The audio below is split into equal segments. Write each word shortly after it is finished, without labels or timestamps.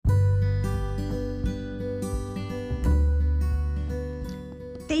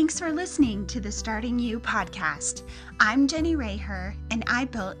Thanks for listening to the Starting You podcast. I'm Jenny Raher, and I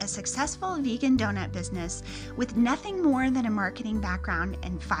built a successful vegan donut business with nothing more than a marketing background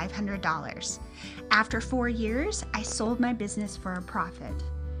and $500. After 4 years, I sold my business for a profit.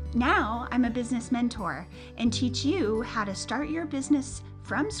 Now I'm a business mentor and teach you how to start your business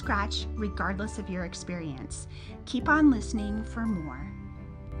from scratch regardless of your experience. Keep on listening for more.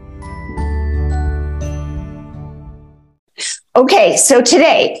 Okay, so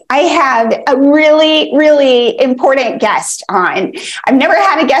today I have a really, really important guest on. I've never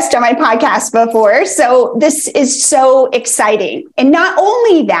had a guest on my podcast before, so this is so exciting. And not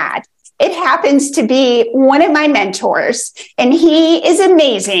only that, it happens to be one of my mentors, and he is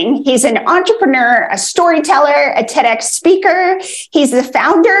amazing. He's an entrepreneur, a storyteller, a TEDx speaker. He's the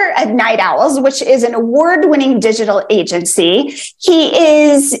founder of Night Owls, which is an award-winning digital agency. He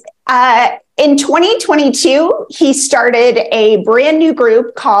is in 2022, he started a brand new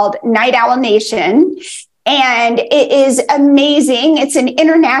group called Night Owl Nation, and it is amazing. It's an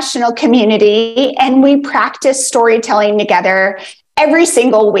international community, and we practice storytelling together every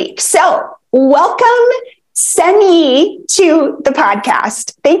single week. So welcome, Sunny, to the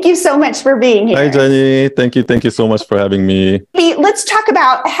podcast. Thank you so much for being here. Hi, Jenny. Thank you. Thank you so much for having me. Let's talk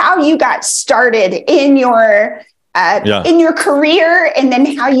about how you got started in your career, and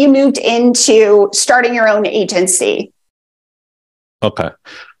then how you moved into starting your own agency. Okay.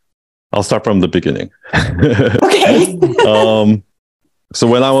 I'll start from the beginning. Okay. So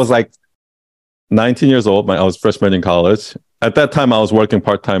when I was like 19 years old, I was freshman in college. At that time, I was working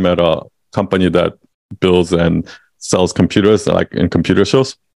part-time at a company that builds and sells computers, like in computer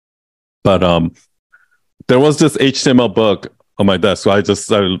shows. But there was this HTML book on my desk. So I just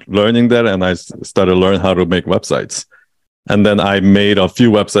started learning that, and I started learning how to make websites. And then I made a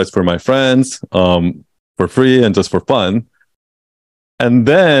few websites for my friends for free and just for fun. And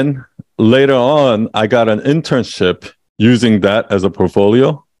then later on, I got an internship using that as a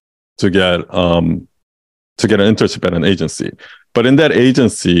portfolio to get an internship at an agency. But in that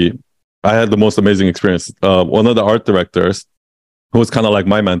agency, I had the most amazing experience. One of the art directors, who was kind of like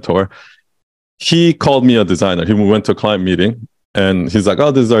my mentor, he called me a designer. We went to a client meeting, and he's like,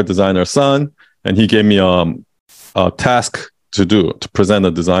 "Oh, this is our designer's son." And he gave me a task to present a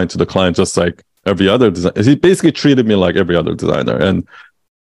design to the client, just like every other designer. He basically treated me like every other designer. And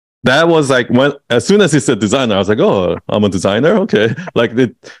that was like, as soon as he said designer, I was like, "Oh, I'm a designer? Okay." Like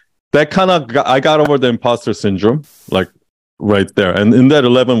that kind of, I got over the imposter syndrome, like right there. And in that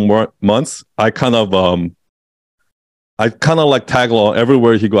 11 months, I kind of like tag along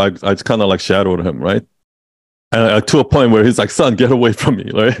everywhere he go. I kind of like shadowed him, right? And to a point where he's like, "Son, get away from me,"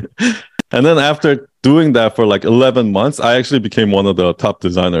 right? And then after doing that for like 11 months, I actually became one of the top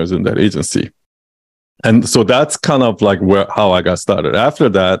designers in that agency. And so that's kind of like how I got started. After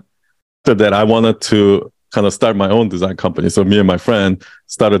that, I wanted to kind of start my own design company. So me and my friend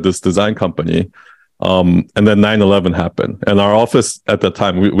started this design company. And then 9/11 happened. And our office at the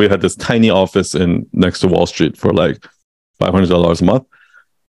time, we had this tiny office next to Wall Street for like $500 a month.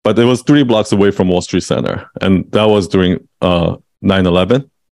 But it was 3 blocks away from Wall Street Center. And that was during 9/11.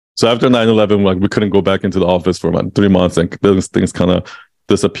 So after 9/11, like we couldn't go back into the office for about 3 months, and those things kind of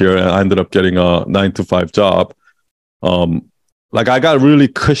disappeared. And I ended up getting a 9-to-5 job. Like I got a really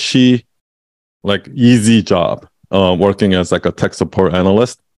cushy, like easy job working as like a tech support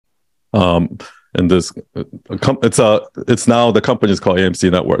analyst. And this, it's now, the company is called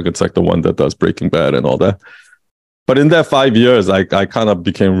AMC Network. It's like the one that does Breaking Bad and all that. But in that 5 years, I kind of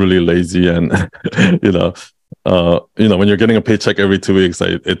became really lazy, and when you're getting a paycheck every 2 weeks,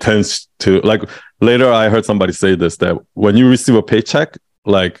 it tends to, like, later I heard somebody say this, that when you receive a paycheck,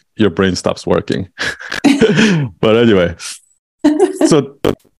 like your brain stops working. But anyway, so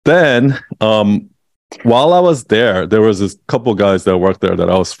then while I was there was this couple guys that worked there that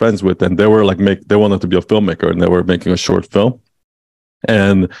I was friends with, and they were like, they wanted to be a filmmaker, and they were making a short film.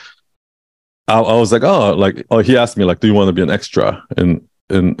 And I was like, he asked me like, "Do you want to be an extra in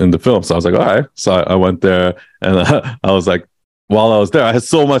the film?" So I was like, "All right." So I went there, and I was like, while I was there, I had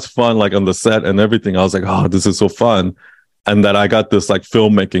so much fun, like on the set and everything. I was like, "Oh, this is so fun." And then I got this like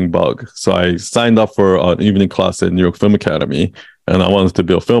filmmaking bug. So I signed up for an evening class at New York Film Academy, and I wanted to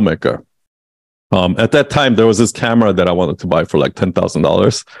be a filmmaker. At that time, there was this camera that I wanted to buy for like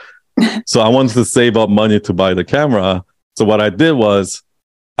 $10,000. So I wanted to save up money to buy the camera. So what I did was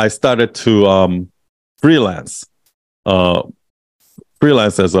I started to freelance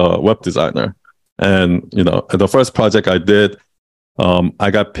as a web designer. And, the first project I did, I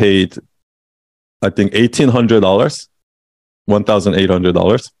got paid, I think, $1,800.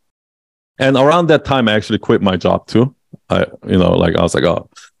 And around that time, I actually quit my job too. I was like, oh,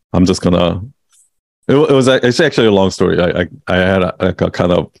 I'm just gonna. It's actually a long story. I had a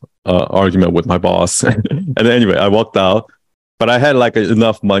kind of argument with my boss, and anyway, I walked out. But I had like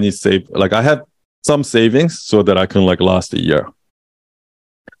enough money saved. Like I had some savings so that I can like last a year.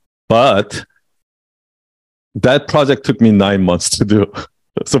 But that project took me 9 months to do.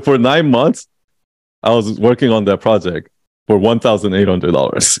 So for 9 months, I was working on that project for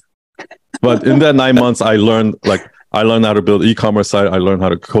 $1,800. But in that 9 months, I learned how to build e-commerce site. I learned how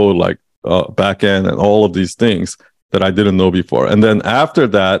to code like backend and all of these things that I didn't know before. And then after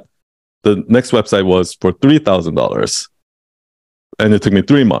that, the next website was for $3,000, and it took me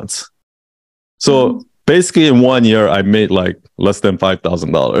 3 months. So basically, in 1 year, I made like less than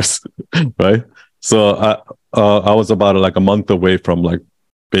 $5,000, right? So I was about like a month away from like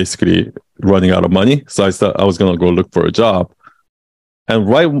basically running out of money. So I was gonna go look for a job, and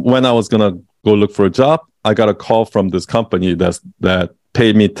right when I was gonna go look for a job, I got a call from this company that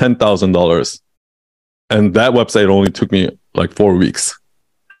paid me $10,000, and that website only took me like 4 weeks.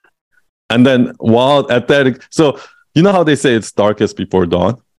 And then while at that, so you know how they say it's darkest before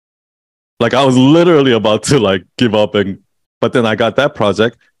dawn? Like I was literally about to like give up, but then I got that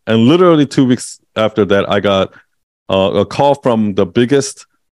project, and literally 2 weeks after that, I got a call from the biggest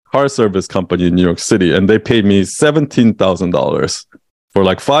car service company in New York City, and they paid me $17,000 for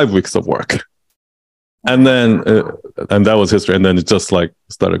like 5 weeks of work. And then, and that was history. And then it just like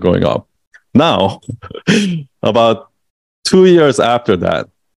started going up. Now, about 2 years after that,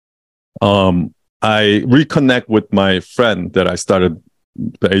 I reconnect with my friend that I started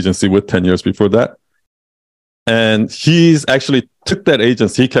the agency with 10 years before that. And he's actually took that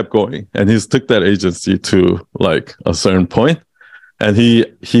agency, he kept going, and he's took that agency to like a certain point. And he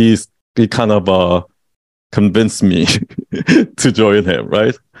kind of convinced me to join him,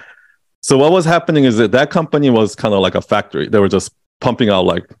 right? So what was happening is that company was kind of like a factory. They were just pumping out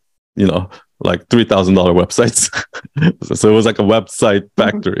like $3,000 websites. So it was like a website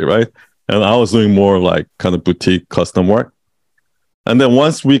factory, right? And I was doing more like kind of boutique custom work. And then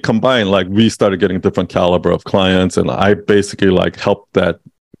once we combined, like we started getting different caliber of clients, and I basically like helped that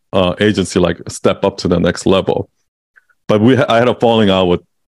agency like step up to the next level. But I had a falling out with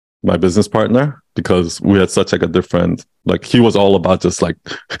my business partner because we had such like a different, like he was all about just like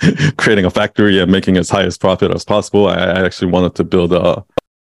creating a factory and making as highest profit as possible. I actually wanted to build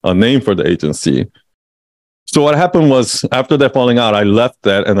a name for the agency. So what happened was after that falling out, I left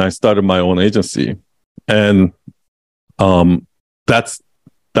that and I started my own agency. And that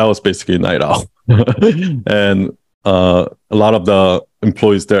was basically Night Owl. And a lot of the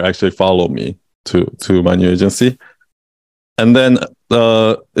employees there actually follow me to my new agency. And then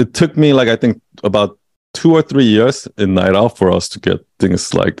it took me like I think about 2 or 3 years in Night Owl for us to get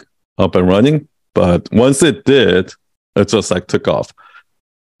things like up and running. But once it did, it just like took off.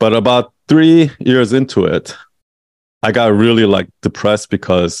 But about 3 years into it, I got really like depressed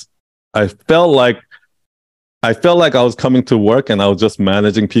because I felt like I was coming to work and I was just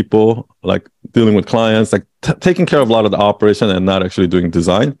managing people, like dealing with clients, like taking care of a lot of the operation and not actually doing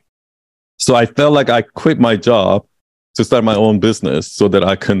design. So I felt like I quit my job to start my own business so that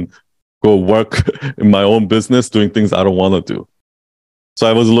I can go work in my own business doing things I don't want to do. So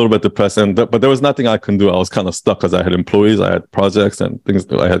I was a little bit depressed, but there was nothing I can do. I was kind of stuck because I had employees, I had projects and things,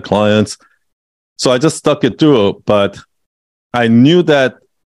 I had clients. So I just stuck it through, but I knew that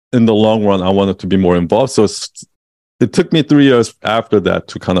in the long run, I wanted to be more involved. So it took me 3 years after that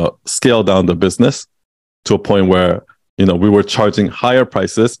to kind of scale down the business to a point where, we were charging higher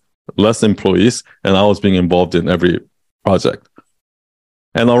prices, less employees, and I was being involved in every project.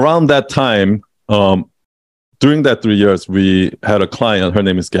 And around that time, during that 3 years, we had a client, her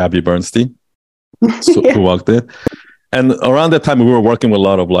name is Gabby Bernstein, who walked in. And around that time, we were working with a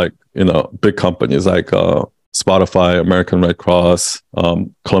lot of like, big companies like Spotify, American Red Cross,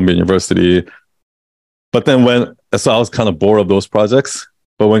 Columbia University. But then so I was kind of bored of those projects.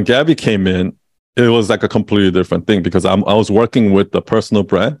 But when Gabby came in, it was like a completely different thing because I was working with the personal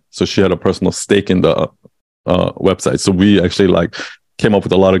brand. So she had a personal stake in the website. So we actually like came up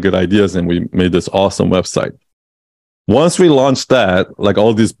with a lot of good ideas and we made this awesome website. Once we launched that, like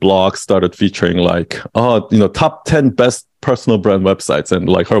all these blogs started featuring like, top 10 best personal brand websites. And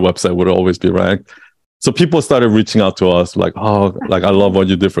like her website would always be ranked. So people started reaching out to us like, oh, like I love what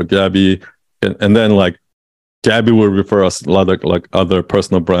you did for Gabby. And then like Gabby would refer us a lot of like other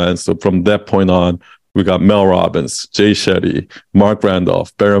personal brands. So from that point on, we got Mel Robbins, Jay Shetty, Mark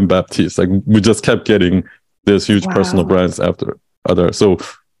Randolph, Baron Baptiste. Like we just kept getting these huge personal brands after other. So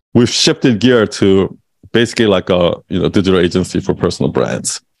we've shifted gear to basically like a digital agency for personal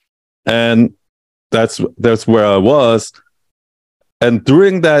brands. And that's where I was. And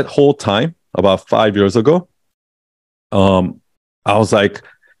during that whole time, about 5 years ago, I was like,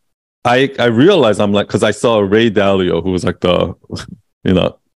 I realized I'm like, because I saw Ray Dalio, who was like the,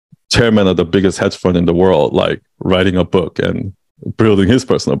 chairman of the biggest hedge fund in the world, like writing a book and building his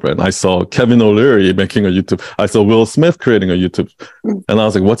personal brand. I saw Kevin O'Leary making a YouTube. I saw Will Smith creating a YouTube. And I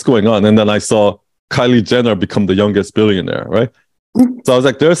was like, what's going on? And then I saw Kylie Jenner become the youngest billionaire, right? So I was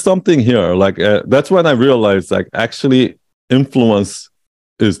like, there's something here. Like, that's when I realized, like, actually influence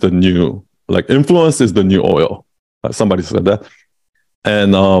is the new oil. Somebody said that.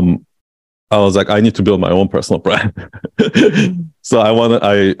 And I was like, I need to build my own personal brand. So I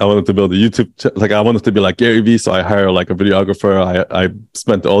wanted to build a YouTube, like I wanted to be like Gary Vee. So I hired like a videographer. I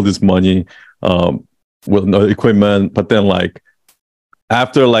spent all this money with no equipment. But then like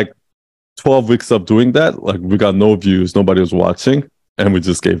after like 12 weeks of doing that, like we got no views, nobody was watching, and we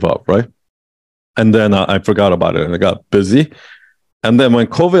just gave up, right? And then I forgot about it and I got busy. And then when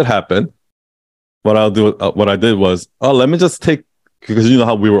COVID happened, what I did was, let me just take, because you know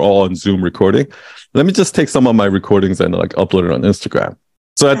how we were all on Zoom recording. Let me just take some of my recordings and like upload it on Instagram.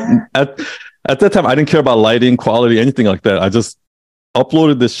 So at that time, I didn't care about lighting, quality, anything like that. I just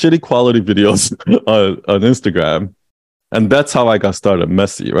uploaded the shitty quality videos on Instagram. And that's how I got started,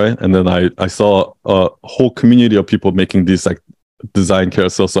 messy, right? And then I saw a whole community of people making these like design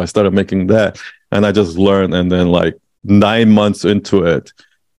carousels. So I started making that and I just learned. And then like 9 months into it,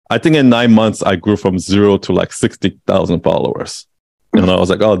 I think in 9 months, I grew from 0 to like 60,000 followers. And I was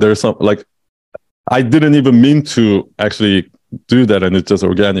like, oh, there's some, like, I didn't even mean to actually do that. And it just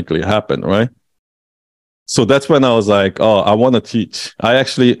organically happened, right? So that's when I was like, oh, I want to teach.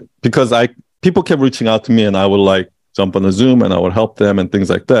 Because people kept reaching out to me and I would like jump on a Zoom and I would help them and things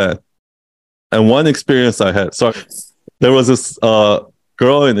like that. And one experience I had, so there was this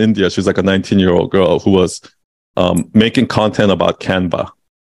girl in India, she's like a 19-year-old girl who was making content about Canva.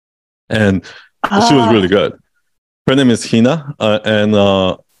 And she was really good. Her name is Hina, and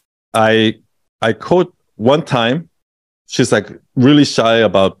I quote one time. She's like really shy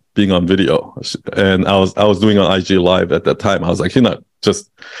about being on video, and I was doing an IG live at that time. I was like, Hina,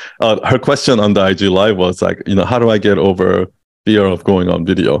 just her question on the IG live was like, how do I get over fear of going on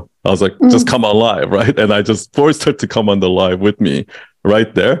video? I was like, just come on live, right? And I just forced her to come on the live with me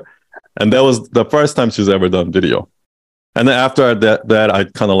right there, and that was the first time she's ever done video. And then after that I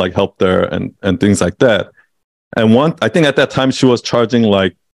kind of like helped her and things like that. And I think at that time she was charging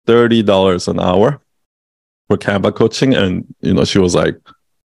like $30 an hour for Canva coaching. And, she was like,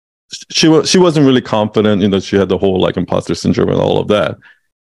 she wasn't really confident. She had the whole like imposter syndrome and all of that.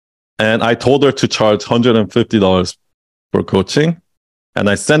 And I told her to charge $150 for coaching. And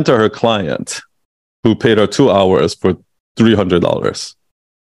I sent her client who paid her 2 hours for $300.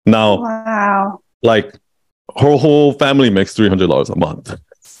 Now, wow, like her whole family makes $300 a month.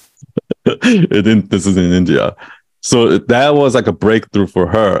 This is in India. So that was like a breakthrough for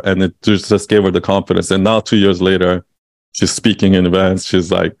her. And it just gave her the confidence. And now 2 years later, she's speaking in events.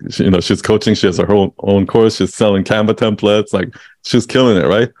 She's like, she's coaching. She has her own course. She's selling Canva templates. Like she's killing it,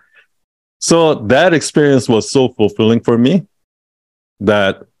 right? So that experience was so fulfilling for me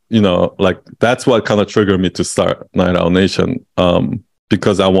that, like that's what kind of triggered me to start Night Owl Nation,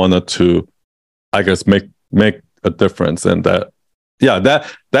 because I wanted to, I guess, make a difference. And that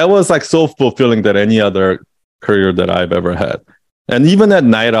was like so fulfilling than any other career that I've ever had. And even at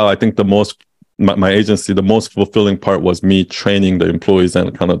Night Owl, I think my agency, the most fulfilling part was me training the employees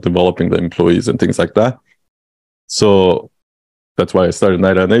and kind of developing the employees and things like that. So that's why I started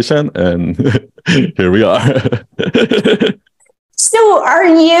Night Owl Nation, and here we are. So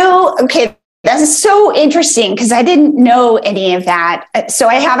okay, that's so interesting because I didn't know any of that. So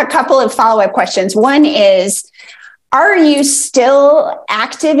I have a couple of follow-up questions. One is, are you still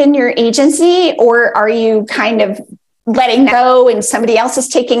active in your agency, or are you kind of letting go and somebody else is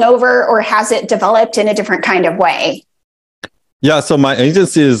taking over, or has it developed in a different kind of way? Yeah, so my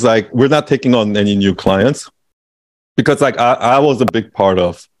agency is like, we're not taking on any new clients because like I was a big part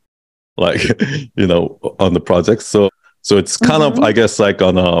of like, on the project. So it's kind of, I guess, like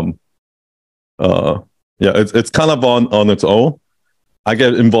on, it's kind of on its own. I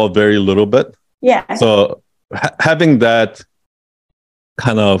get involved very little bit. Yeah. So having that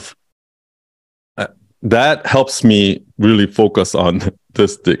kind of, that helps me really focus on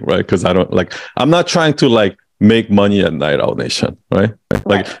this thing, right? Because I'm not trying to like make money at Night Owl Nation, right?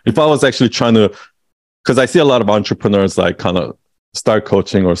 Like if I was actually trying to, because I see a lot of entrepreneurs like kind of start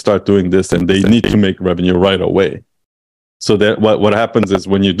coaching or start doing this and they need to make revenue right away. So that what happens is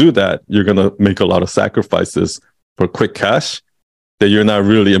when you do that, you're going to make a lot of sacrifices for quick cash. that you're not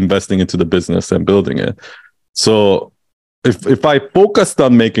really investing into the business and building it. So if I focused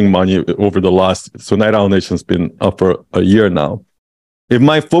on making money over the last, so Night Owl Nation's been up for a year now. If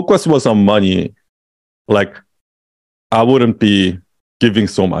my focus was on money, like I wouldn't be giving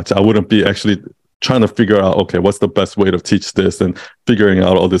so much. I wouldn't be actually trying to figure out, okay, what's the best way to teach this and figuring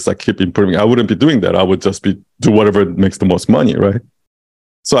out all this, like keep improving. I wouldn't be doing that. I would just do whatever makes the most money, right?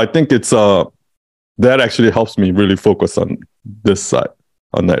 So I think it's that actually helps me really focus on this side,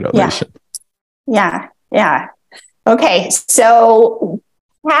 on Night Owl Nation. Yeah. Okay, so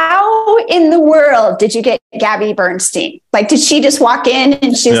how in the world did you get Gabby Bernstein? Like, did she just walk in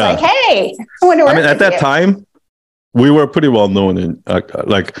and she was like, "Hey, I want to work with at that time, we were pretty well known in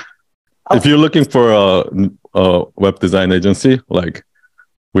if you're looking for a web design agency,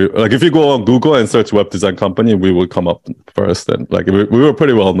 if you go on Google and search web design company, we would come up first, and we were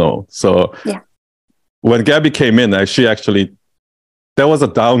pretty well known. So when Gabby came in, that was a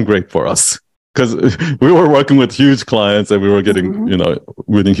downgrade for us because we were working with huge clients and we were getting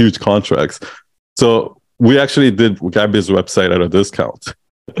winning huge contracts. So we actually did Gabby's website at a discount.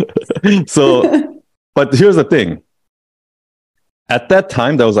 So, but here's the thing. At that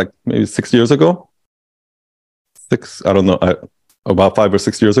time, that was like maybe 6 years ago. About 5 or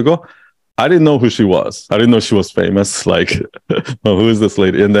 6 years ago. I didn't know who she was. I didn't know she was famous. Like, who is this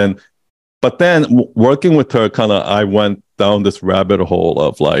lady? But then working with her, I went down this rabbit hole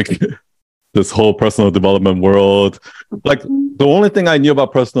of this whole personal development world. Like, the only thing I knew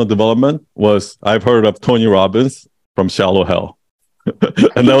about personal development was I've heard of Tony Robbins from Shallow Hell.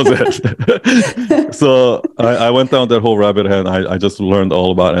 And that was it. So I went down that whole rabbit hole and I just learned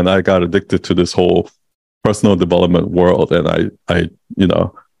all about it, and I got addicted to this whole personal development world, and I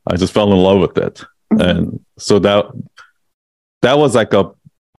just fell in love with it. And so that was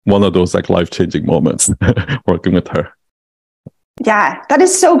one of those life-changing moments working with her. Yeah, that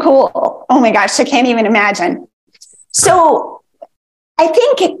is so cool. Oh my gosh, I can't even imagine. So I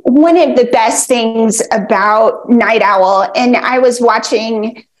think one of the best things about Night Owl, and I was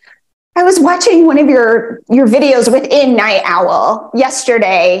watching one of your videos within Night Owl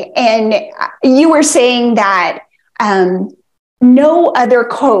yesterday, and you were saying that no other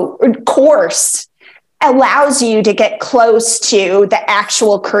course allows you to get close to the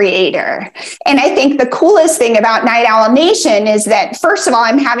actual creator. And I think the coolest thing about Night Owl Nation is that, first of all,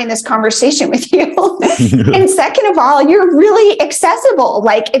 I'm having this conversation with you. And second of all, you're really accessible.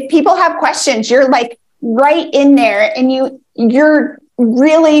 Like, if people have questions, you're right in there, and you're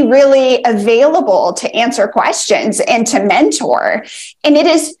really, really available to answer questions and to mentor. And it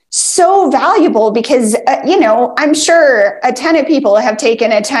is so valuable because, I'm sure a ton of people have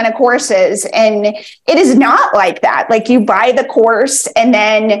taken a ton of courses, and it is not like that. Like, you buy the course and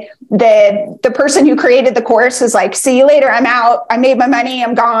then the person who created the course is like, see you later. I'm out. I made my money.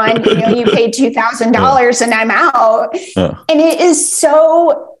 I'm gone. You paid $2,000 and I'm out. And it is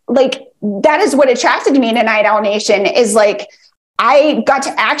so that is what attracted me to Night Owl Nation is I got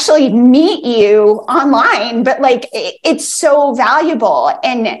to actually meet you online, but it's so valuable.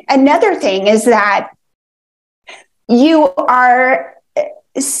 And another thing is that you are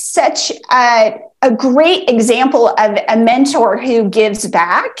such a great example of a mentor who gives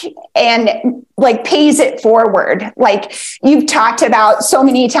back and pays it forward. You've talked about so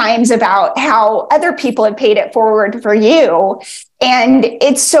many times about how other people have paid it forward for you. And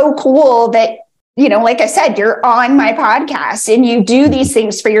it's so cool that, like I said, you're on my podcast and you do these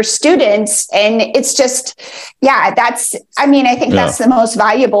things for your students. And it's just, I think that's the most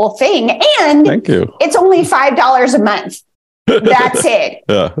valuable thing. And thank you. It's only $5 a month. That's it.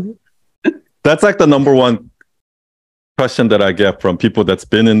 Yeah. That's the number one question that I get from people that's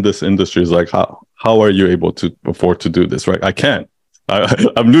been in this industry is how are you able to afford to do this? Right. I can't.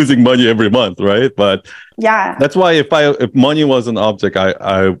 I'm losing money every month. Right. But that's why if money was an object,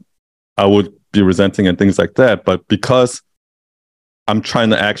 I would be resenting and things like that. But because I'm trying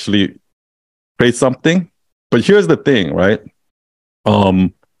to actually create something, but here's the thing, right?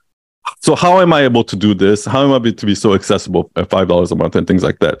 So how am I able to do this? How am I able to be so accessible at $5 a month and things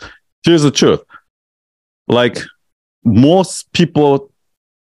like that? Here's the truth. Most people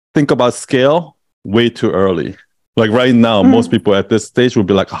think about scale way too early. Right now, most people at this stage will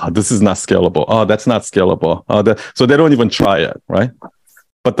be like, this is not scalable. Oh, that's not scalable. So they don't even try it, right?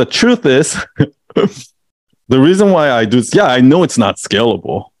 But the truth is, the reason why I do this, I know it's not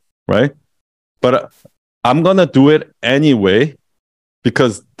scalable, right? But I'm going to do it anyway,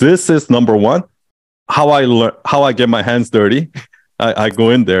 because this is number one, how I learn, how I get my hands dirty. I go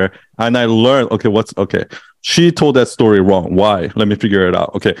in there and I learn, okay. She told that story wrong. Why? Let me figure it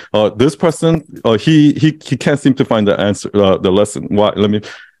out. Okay. This person, he can't seem to find the answer, the lesson. Why?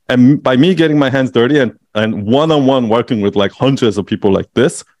 And by me getting my hands dirty and one-on-one working with like hundreds of people like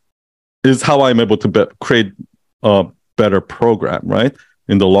this is how I'm able to create a better program, right?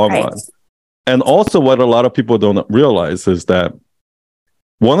 In the long run. And also what a lot of people don't realize is that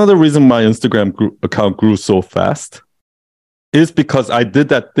one of the reasons my Instagram account grew so fast is because I did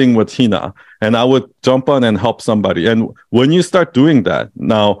that thing with Hina and I would jump on and help somebody. And when you start doing that,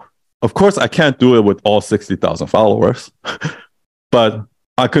 now, of course, I can't do it with all 60,000 followers, but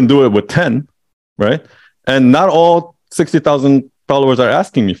I can do it with 10, right? And not all 60,000 followers are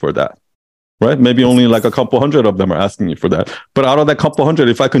asking me for that, right? Maybe only like a couple hundred of them are asking me for that. But out of that couple hundred,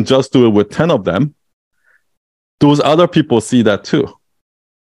 if I can just do it with 10 of them, those other people see that too.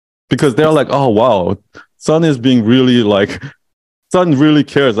 Because they're like, oh, wow, Sun is being really like, Sun really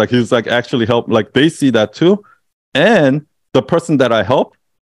cares. Like he's like actually help. Like they see that too. And the person that I help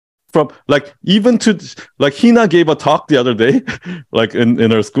from like even to like Hina gave a talk the other day, like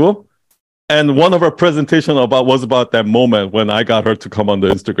in her school. And one of her presentation was about that moment when I got her to come on the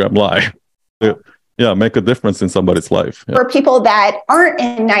Instagram Live. Yeah, make a difference in somebody's life. Yeah. For people that aren't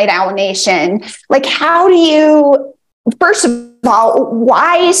in Night Owl Nation, like how do you, first of all,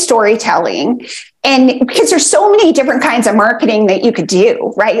 why storytelling? And because there's so many different kinds of marketing that you could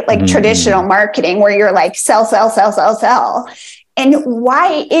do, right? Like traditional marketing where you're like sell. And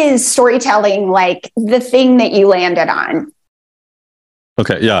why is storytelling like the thing that you landed on?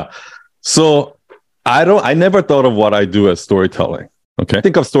 Okay, yeah. So I never thought of what I do as storytelling. Okay. I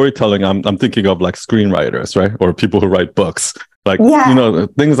think of storytelling, I'm thinking of like screenwriters, right? Or people who write books, like, you know,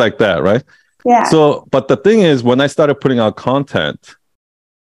 things like that, right? Yeah. So, but the thing is, when I started putting out content,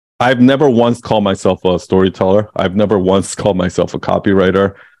 I've never once called myself a storyteller. I've never once called myself a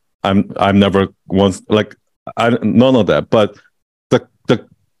copywriter. I'm never once like none of that. But the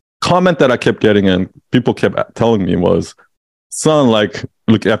comment that I kept getting and people kept telling me was, Sun, like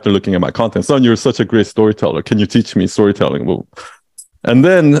after looking at my content, Sun, you're such a great storyteller. Can you teach me storytelling? Well, and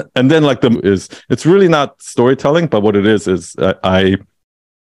then like it's really not storytelling, but what it is I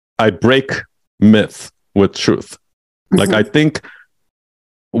break myth with truth. Like I think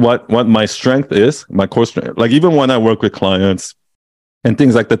what my strength is, my core strength, like even when I work with clients and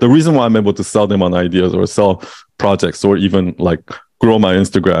things like that, the reason why I'm able to sell them on ideas or sell projects or even like grow my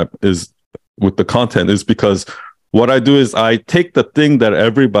Instagram is with the content is because what I do is I take the thing that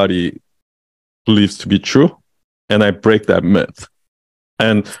everybody believes to be true and I break that myth.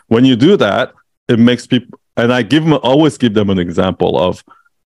 And when you do that, it makes people, and I always give them an example of,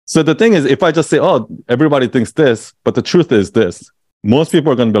 so the thing is, if I just say, oh, everybody thinks this, but the truth is this, most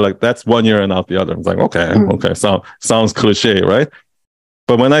people are going to be like, that's one ear and out the other. It's like, okay, sounds cliche, right?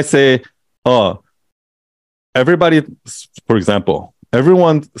 But when I say, oh, everybody, for example,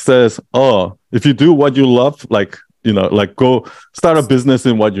 everyone says, oh, if you do what you love, like, you know, like go start a business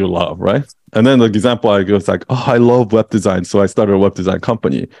in what you love, right? And then the example I give is like, oh, I love web design. So I started a web design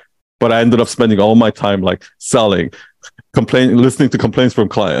company, but I ended up spending all my time like selling, listening to complaints from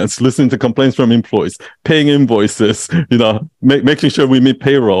clients, listening to complaints from employees, paying invoices, you know, making sure we meet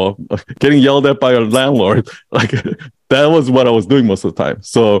payroll, getting yelled at by our landlord. Like that was what I was doing most of the time.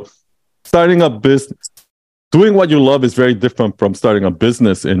 So starting a business, doing what you love is very different from starting a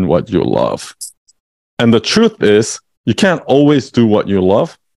business in what you love. And the truth is, you can't always do what you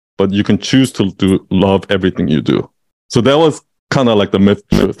love, but you can choose to love everything you do. So that was kind of like the myth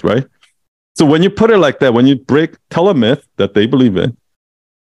truth, right? So when you put it like that, when you tell a myth that they believe in,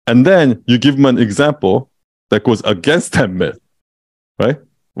 and then you give them an example that goes against that myth, right?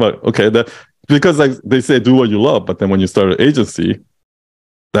 Well, okay, because like they say, do what you love, but then when you start an agency,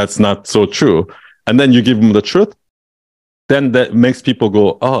 that's not so true. And then you give them the truth, then that makes people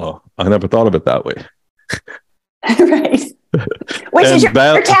go, oh, I never thought of it that way. Right. Which is your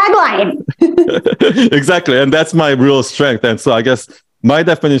tagline. Exactly. And that's my real strength. And so I guess my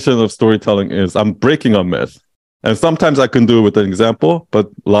definition of storytelling is I'm breaking a myth. And sometimes I can do it with an example, but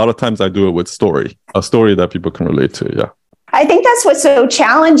a lot of times I do it with a story that people can relate to. Yeah. I think that's what's so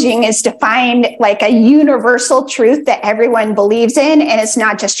challenging is to find like a universal truth that everyone believes in. And it's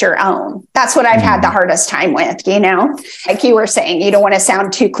not just your own. That's what I've had the hardest time with, you know, like you were saying, you don't want to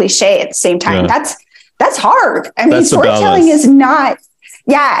sound too cliche at the same time. Yeah. That's hard. I mean, storytelling is not,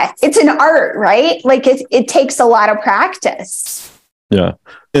 it's an art, right? Like it takes a lot of practice. Yeah.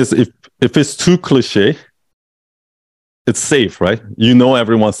 If it's too cliche, it's safe, right? You know,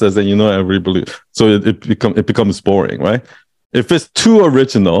 everyone says that, you know, everybody believes. So it becomes boring, right? If it's too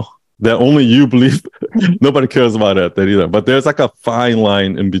original, that only you believe, nobody cares about that either. But there's like a fine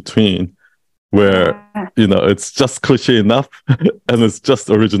line in between where, it's just cliche enough and it's just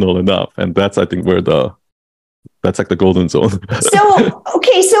original enough. And that's, I think, where that's like the golden zone.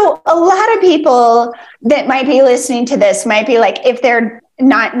 So a lot of people that might be listening to this might be like, if they're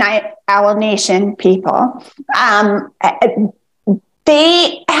not Night Owl Nation people,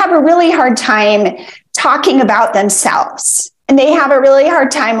 they have a really hard time talking about themselves. And they have a really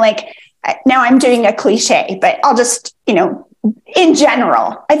hard time, like, now I'm doing a cliche, but I'll just, in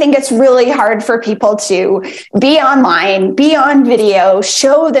general, I think it's really hard for people to be online, be on video,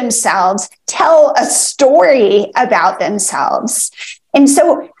 show themselves, tell a story about themselves. And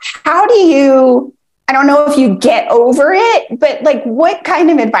so how do you, I don't know if you get over it, but like, what kind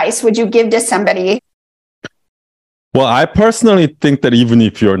of advice would you give to somebody? Well, I personally think that even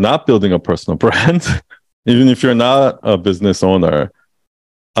if you're not building a personal brand, even if you're not a business owner,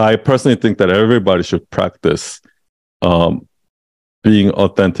 I personally think that everybody should practice being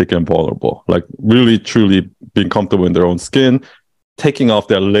authentic and vulnerable, like really, truly being comfortable in their own skin, taking off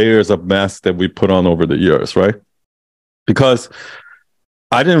their layers of masks that we put on over the years, right? Because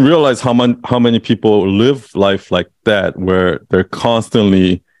I didn't realize how many people live life like that, where they're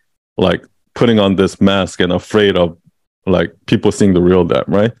constantly like putting on this mask and afraid of like people seeing the real them,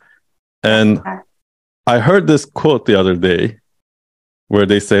 right? And I heard this quote the other day where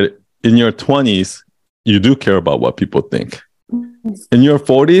they said, in your 20s, you do care about what people think. In your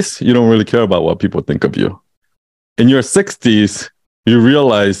 40s, you don't really care about what people think of you. In your 60s, you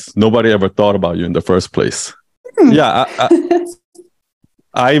realize nobody ever thought about you in the first place. Yeah,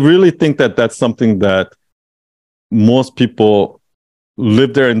 I really think that that's something that most people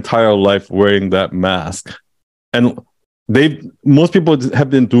live their entire life wearing that mask. And most people have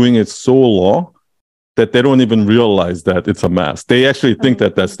been doing it so long that they don't even realize that it's a mask. They actually think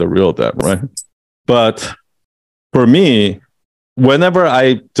that that's the real them, right? But for me, whenever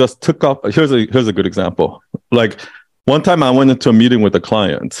I just took off, here's a good example. Like one time I went into a meeting with a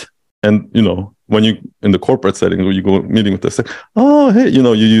client, and when you in the corporate setting, when you go meeting with this, like, oh hey,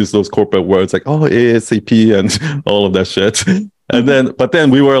 you use those corporate words like ASAP and all of that shit. And but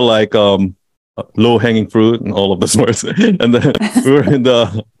then we were like low hanging fruit and all of those words. And then we were in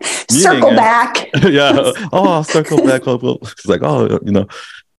the circle back. Yeah. Oh, I'll circle back. She's like,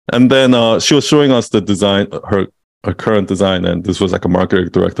 and then she was showing us the design, her current design, and this was like a marketing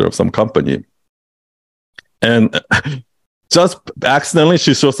director of some company. And just accidentally,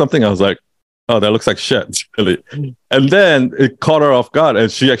 she showed something. I was like, oh, that looks like shit, really. And then it caught her off guard,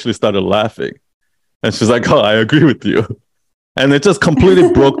 and she actually started laughing. And she's like, oh, I agree with you. And it just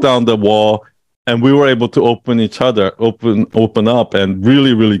completely broke down the wall. And we were able to open up and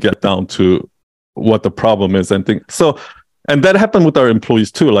really, really get down to what the problem is and think. So, and that happened with our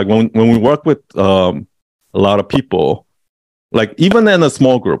employees too. Like when we work with a lot of people, like even in a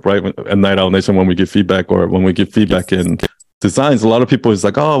small group, right? At Night Owl Nation, when we give feedback or when we give feedback in designs, a lot of people is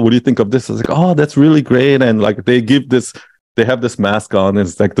like, oh, what do you think of this? I was like, oh, that's really great. And like they have this mask on.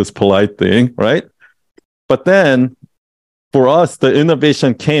 It's like this polite thing, right? But then for us, the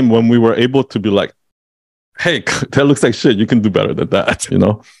innovation came when we were able to be like, hey, that looks like shit. You can do better than that,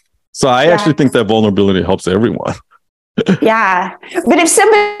 So I actually think that vulnerability helps everyone. Yeah. But if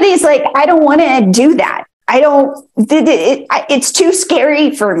somebody's like, I don't want to do that. It's too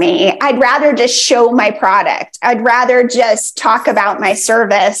scary for me. I'd rather just show my product. I'd rather just talk about my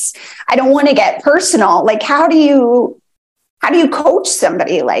service. I don't want to get personal. Like, how do you coach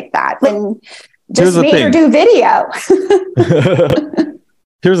somebody like that when just make her do video?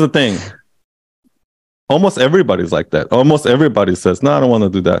 Here's the thing. Almost everybody's like that. Almost everybody says, no, I don't want to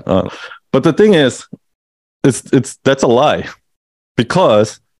do that. But the thing is, that's a lie,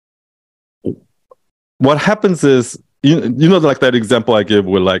 because what happens is, like that example I gave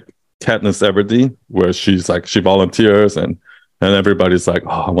with like Katniss Everdeen, where she's like, she volunteers and everybody's like,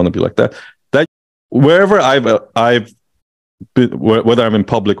 oh, I want to be like that. That wherever I've been, whether I'm in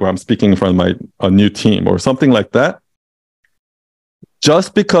public or I'm speaking in front of a new team or something like that,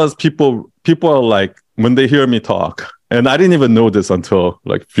 just because people are like, when they hear me talk, and I didn't even know this until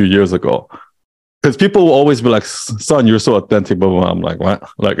like a few years ago, because people will always be like, son, you're so authentic, but I'm like, what?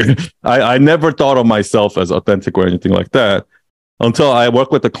 Like, I never thought of myself as authentic or anything like that until I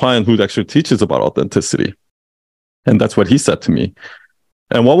work with a client who actually teaches about authenticity. And that's what he said to me.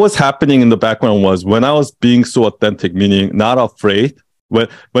 And what was happening in the background was, when I was being so authentic, meaning not afraid,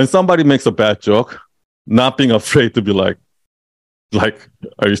 when somebody makes a bad joke, not being afraid to be like,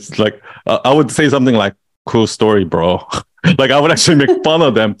 are you like, I would say something like, cool story, bro. Like I would actually make fun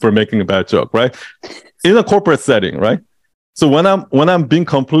of them for making a bad joke, right? In a corporate setting, right? So when I'm being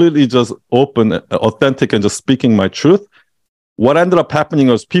completely just open, authentic, and just speaking my truth, what ended up happening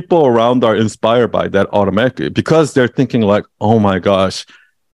was people around are inspired by that automatically, because they're thinking like, oh my gosh,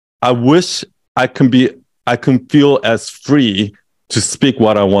 I wish I can feel as free to speak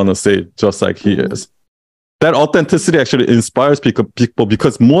what I want to say, just like he is. That authenticity actually inspires people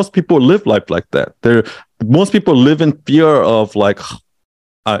because most people live life like that. Most people live in fear of like,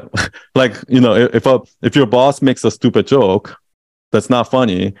 if your boss makes a stupid joke that's not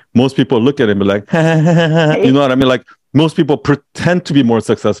funny, most people look at it and be like, you know what I mean? Like, most people pretend to be more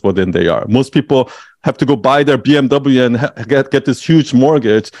successful than they are. Most people have to go buy their BMW and get this huge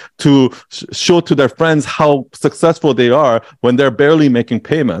mortgage to show to their friends how successful they are when they're barely making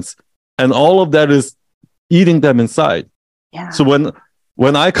payments. And all of that is eating them inside. Yeah. So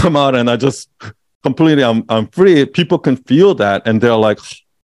when I come out and I just completely, I'm free, people can feel that and they're like,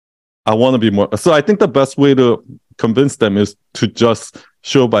 I want to be more. So I think the best way to convince them is to just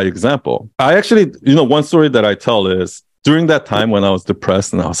show by example. I actually, one story that I tell is during that time when I was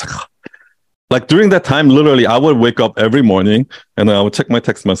depressed and I was like during that time, literally, I would wake up every morning and I would check my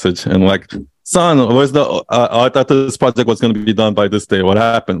text message and like, son, where's I thought this project was going to be done by this day. What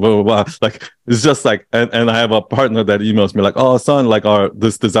happened? Blah, blah, blah. Like, it's just like, and I have a partner that emails me like, oh, son, like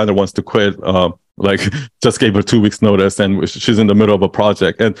this designer wants to quit. Like just gave her 2 weeks notice and she's in the middle of a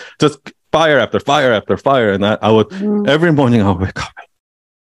project, and just fire after fire after fire. And I would, every morning I would wake up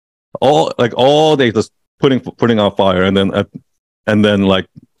all day, just putting out fire. And then like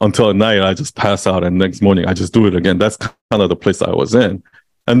until at night, I just pass out. And next morning I just do it again. That's kind of the place I was in.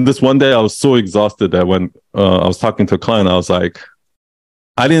 And this one day I was so exhausted that when I was talking to a client, I was like,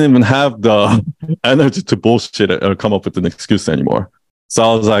 I didn't even have the energy to bullshit it or come up with an excuse anymore. So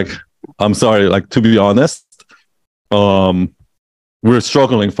I was like, I'm sorry, like, to be honest, we're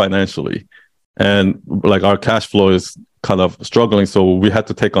struggling financially and like our cash flow is kind of struggling. So we had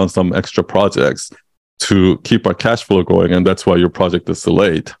to take on some extra projects to keep our cash flow going. And that's why your project is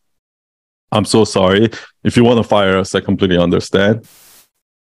delayed. I'm so sorry. If you want to fire us, I completely understand.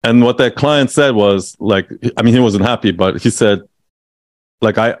 And what that client said was like, I mean, he wasn't happy, but he said,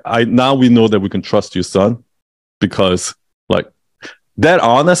 like, I now we know that we can trust you, son, because like that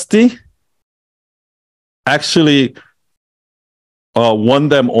honesty actually won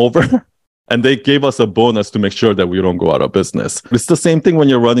them over. And they gave us a bonus to make sure that we don't go out of business. It's the same thing when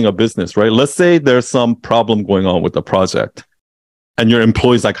you're running a business, right? Let's say there's some problem going on with the project and your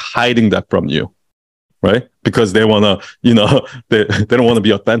employees like hiding that from you, right? Because they want to, they don't want to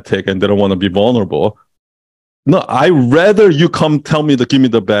be authentic and they don't want to be vulnerable. No, I rather you come give me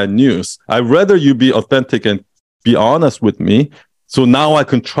the bad news. I rather you be authentic and be honest with me. So now I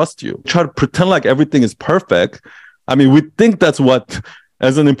can trust you. Try to pretend like everything is perfect. I mean, we think that's what,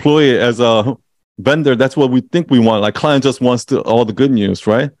 as an employee, as a vendor, that's what we think we want. Like, client just wants all the good news,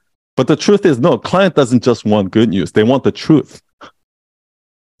 right? But the truth is, no, client doesn't just want good news. They want the truth.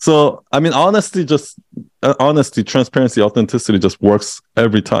 So, I mean, honesty, transparency, authenticity just works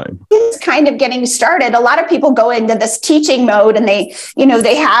every time. It's kind of getting started. A lot of people go into this teaching mode and they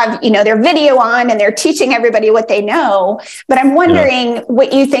have, their video on and they're teaching everybody what they know. But I'm wondering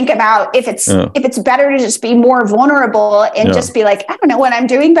what you think about if it's better to just be more vulnerable and just be like, I don't know what I'm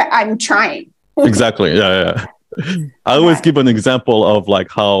doing, but I'm trying. Exactly. Yeah. I always give an example of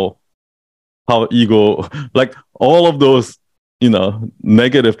like how ego, like all of those,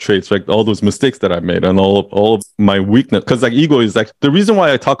 negative traits, like all those mistakes that I made and all of my weakness. Because like ego is like the reason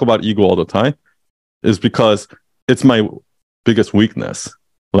why I talk about ego all the time is because it's my biggest weakness.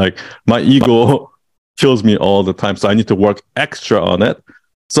 Like my ego kills me all the time. So I need to work extra on it.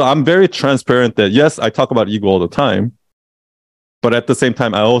 So I'm very transparent that yes, I talk about ego all the time. But at the same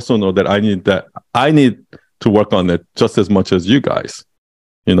time, I also know that I need to work on it just as much as you guys,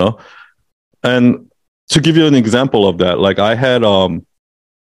 And to give you an example of that, like I had one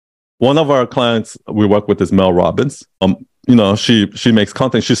of our clients we work with is Mel Robbins. She makes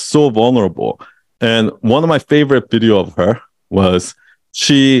content. She's so vulnerable. And one of my favorite video of her was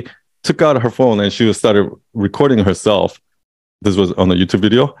she took out her phone and she started recording herself. This was on a YouTube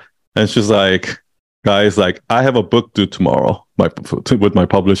video. And she's like, guys, like I have a book due tomorrow with my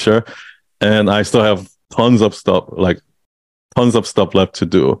publisher. And I still have tons of stuff left to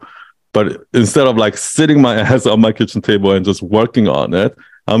do. But instead of like sitting my ass on my kitchen table and just working on it,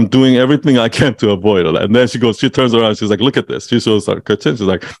 I'm doing everything I can to avoid it. And then she turns around, she's like, look at this. She shows her kitchen. She's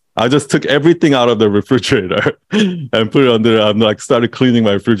like, I just took everything out of the refrigerator and put it under. I'm like started cleaning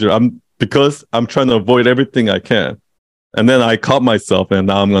my refrigerator. Because I'm trying to avoid everything I can. And then I caught myself and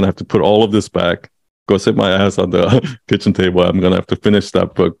now I'm going to have to put all of this back, go sit my ass on the kitchen table. I'm going to have to finish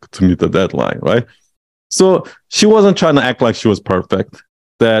that book to meet the deadline, right? So she wasn't trying to act like she was perfect,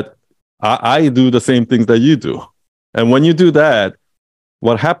 that I do the same things that you do. And when you do that,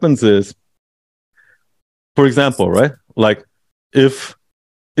 what happens is, for example, right? Like if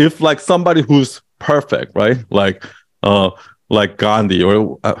like somebody who's perfect, right? Like Gandhi,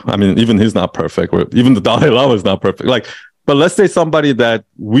 or I mean, even he's not perfect, or even the Dalai Lama is not perfect. Like, but let's say somebody that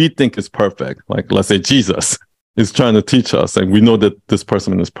we think is perfect, like let's say Jesus is trying to teach us, and we know that this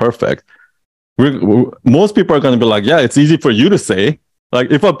person is perfect. Most people are going to be like, yeah, it's easy for you to say.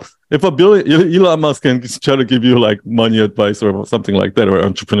 Like if a billion Elon Musk can try to give you like money advice or something like that, or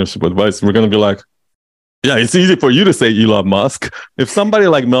entrepreneurship advice, we're going to be like, yeah, it's easy for you to say, Elon Musk. If somebody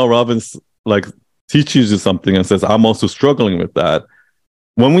like Mel Robbins like teaches you something and says, I'm also struggling with that,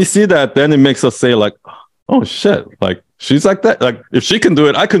 when we see that, then it makes us say like, oh shit, like she's like that. Like if she can do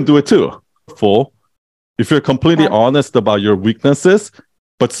it, I can do it too. If you're completely honest about your weaknesses,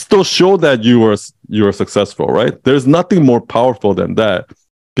 but still show that you are successful, right? There's nothing more powerful than that,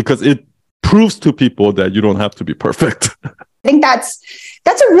 because it proves to people that you don't have to be perfect. I think that's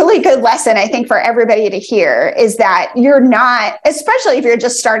a really good lesson, I think, for everybody to hear, is that you're not, especially if you're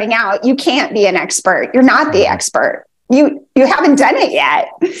just starting out, you can't be an expert. You're not the expert. You haven't done it yet.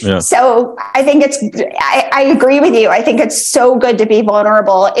 Yeah. So I think I agree with you. I think it's so good to be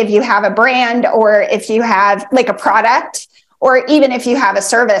vulnerable if you have a brand, or if you have like a product, or even if you have a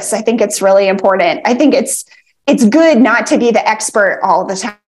service. I think it's really important. I think it's good not to be the expert all the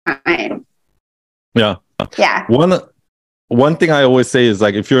time. Yeah. Yeah. One thing I always say is,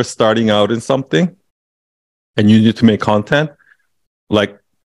 like, if you're starting out in something and you need to make content, like,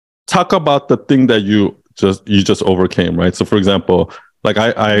 talk about the thing that you just overcame, right? So for example, like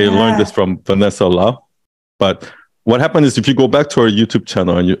I learned this from Vanessa Lau, but what happened is, if you go back to her YouTube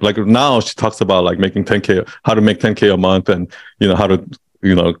channel, and you like, now she talks about like making 10K, how to make 10K a month, and how to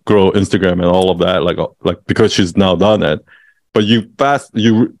grow Instagram and all of that, like because she's now done it. But you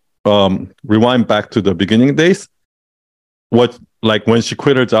rewind back to the beginning days, when she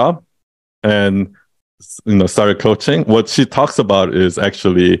quit her job and started coaching, what she talks about is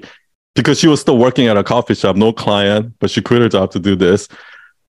actually, because she was still working at a coffee shop, no client, but she quit her job to do this.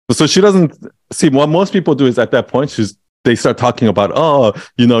 So she doesn't see, what most people do is, at that point, they start talking about,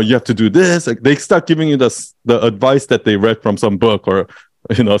 you have to do this. Like, they start giving you the advice that they read from some book, or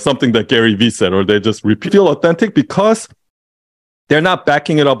something that Gary Vee said, or they just feel authentic because they're not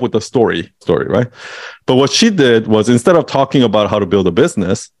backing it up with a story, right? But what she did was, instead of talking about how to build a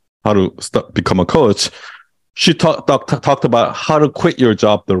business, how to become a coach, she talked about how to quit your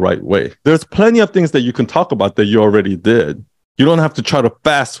job the right way. There's plenty of things that you can talk about that you already did. You don't have to try to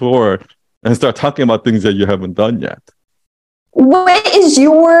fast forward and start talking about things that you haven't done yet. What is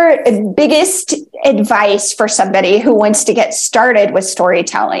your biggest advice for somebody who wants to get started with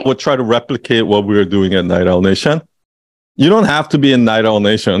storytelling? We'll try to replicate what we're doing at Night Owl Nation. You don't have to be in Night Owl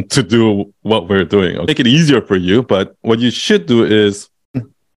Nation to do what we're doing. It'll make it easier for you, but what you should do is,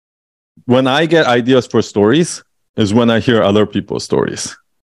 when I get ideas for stories, is when I hear other people's stories.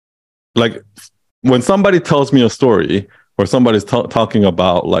 Like, when somebody tells me a story, or somebody's talking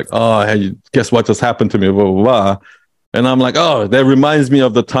about like, hey, guess what just happened to me, blah, blah, blah. And I'm like, that reminds me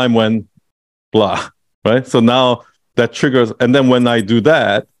of the time when blah, right? So now that triggers. And then when I do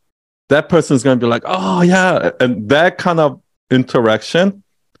that, that person's going to be like, oh yeah. And that kind of interaction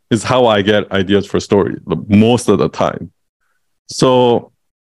is how I get ideas for stories most of the time. So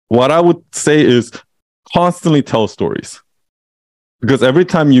what I would say is, constantly tell stories. Because every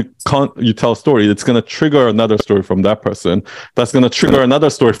time you tell a story, it's going to trigger another story from that person. That's going to trigger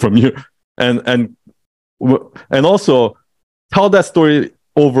another story from you. And also tell that story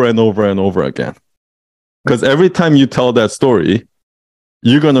over and over and over again. Because every time you tell that story,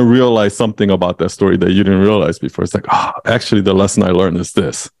 you're going to realize something about that story that you didn't realize before. It's like, actually, the lesson I learned is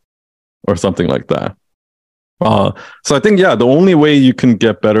this, or something like that. So I think, the only way you can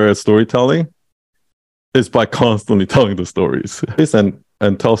get better at storytelling is by constantly telling the stories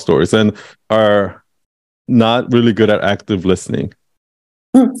and tell stories, and are not really good at active listening.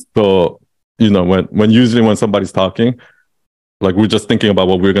 So, when somebody's talking, like, we're just thinking about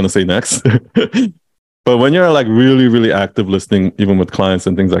what we're going to say next. But when you're like really, really active listening, even with clients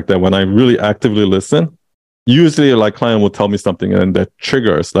and things like that, when I really actively listen, usually like client will tell me something, and that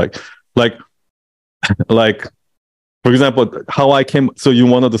triggers like, for example, how I came. So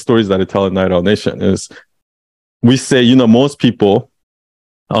one of the stories that I tell at Night Owl Nation is, we say, most people,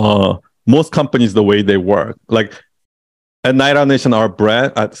 most companies, the way they work, like at Night Owl Nation, our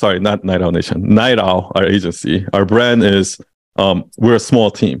brand, not Night Owl Nation, Night Owl, our agency, our brand is, we're a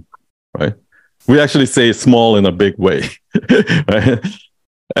small team, right? We actually say small in a big way, right?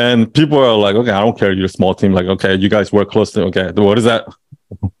 And people are like, okay, I don't care. You're a small team. Like, okay, you guys work closely. Okay, what is that?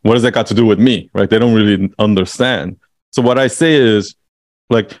 What does that got to do with me? Right? They don't really understand. So what I say is,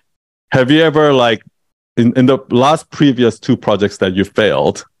 like, have you ever, like, in the last previous 2 projects that you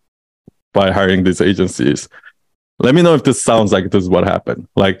failed by hiring these agencies, let me know if this sounds like this is what happened.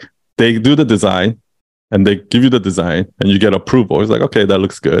 Like, they do the design and they give you the design and you get approval. It's like, okay, that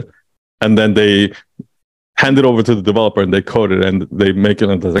looks good. And then they hand it over to the developer and they code it and they make it,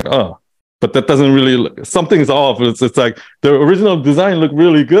 and they're like, oh, but that doesn't really, something's off. It's like the original design looked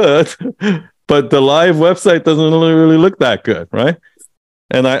really good, but the live website doesn't really look that good, right?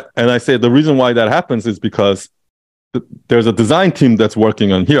 And I say the reason why that happens is because there's a design team that's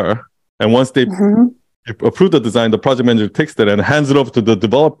working on here, and once they approve the design, the project manager takes that and hands it over to the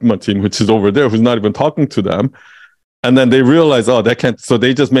development team, which is over there, who's not even talking to them. And then they realize, oh, they can't. So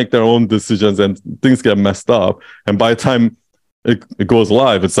they just make their own decisions and things get messed up. And by the time it goes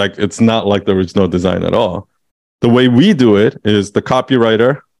live, it's like, it's not like the original design at all. The way we do it is the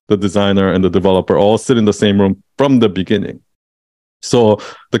copywriter, the designer, and the developer all sit in the same room from the beginning. So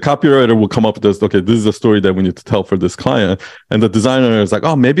the copywriter will come up with this, okay, this is a story that we need to tell for this client. And the designer is like,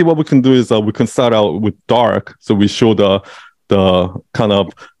 oh, maybe what we can do is we can start out with dark. So we show the kind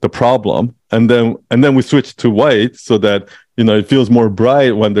of the problem, and then we switch to white so that, you know, it feels more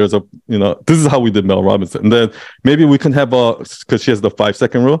bright when there's a, you know, this is how we did Mel Robinson. And then maybe we can have because she has the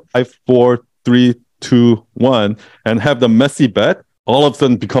 5-second rule, 5, 4, 3, 2, 1, and have the messy bed all of a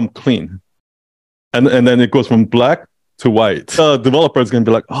sudden become clean. And then it goes from black to white. The developer is going to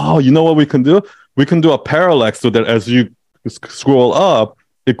be like, oh, you know what we can do? We can do a parallax so that as you scroll up,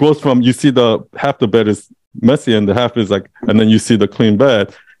 it goes from, you see the half the bed is messy and the half is like, and then you see the clean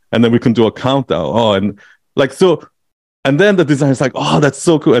bed, and then we can do a countdown. Oh, and like, so, and then the designer is like, oh, that's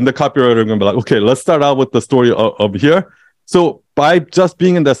so cool. And the copywriter is going to be like, okay, let's start out with the story of here. So by just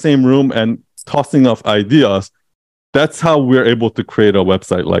being in the same room and tossing off ideas, that's how we're able to create a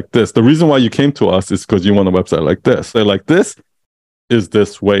website like this. The reason why you came to us is because you want a website like this. So like, this is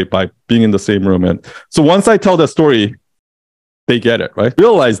this way, by being in the same room. And so once I tell the story, they get it, right?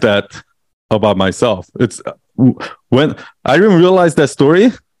 Realize that about myself. It's when I didn't realize that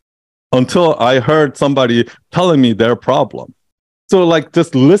story until I heard somebody telling me their problem. So like,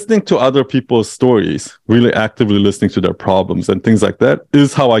 just listening to other people's stories, really actively listening to their problems and things like that,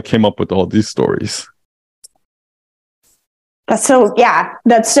 is how I came up with all these stories. That's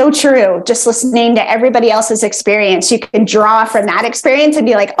so true. Just listening to everybody else's experience, you can draw from that experience and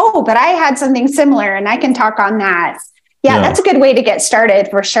be like, oh, but I had something similar and I can talk on that. Yeah, that's a good way to get started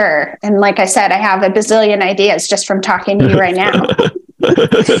for sure. And like I said, I have a bazillion ideas just from talking to you right now.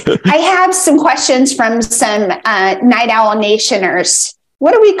 I have some questions from some Night Owl Nationers.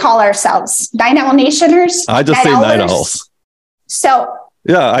 What do we call ourselves? Night Owl Nationers? I just say Night Owls. So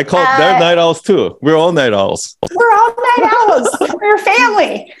yeah, I call they're Night Owls too. We're all Night Owls. We're all Night Owls. We're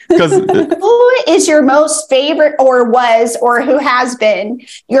family. Who is your most favorite, or was, or who has been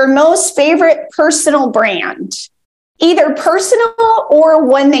your most favorite personal brand? Either personal or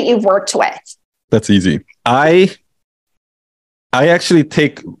one that you've worked with. That's easy. I actually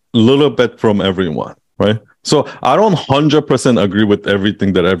take a little bit from everyone, right? So I don't 100% agree with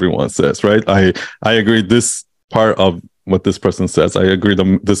everything that everyone says, right? I agree this part of what this person says. I agree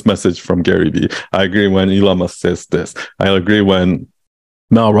this message from Gary Vee. I agree when Elon Musk says this. I agree when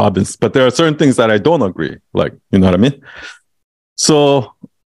Mel Robbins. But there are certain things that I don't agree. Like, you know what I mean? So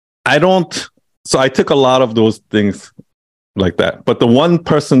I took a lot of those things like that. But the one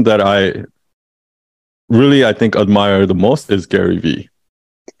person that I think admire the most is Gary Vee.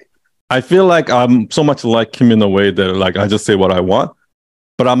 I feel like I'm so much like him in a way that, like, I just say what I want,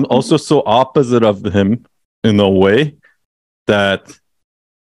 but I'm also so opposite of him in a way that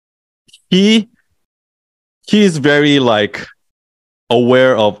he's very, like,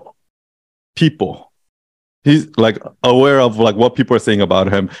 aware of people. He's like aware of, like, what people are saying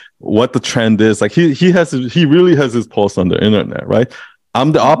about him, what the trend is. Like, he really has his pulse on the internet, right?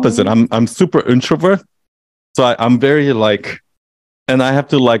 I'm the opposite. I'm super introvert. So I'm very, like, and I have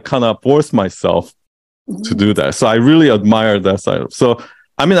to, like, kind of force myself to do that. So I really admire that side. So,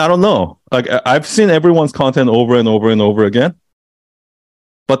 I mean, I don't know. Like, I've seen everyone's content over and over and over again.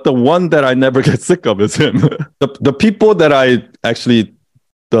 But the one that I never get sick of is him. The people that I actually,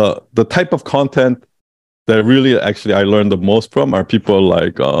 the type of content that really actually I learned the most from are people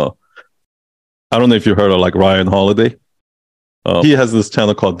like, I don't know if you heard of, like, Ryan Holiday. He has this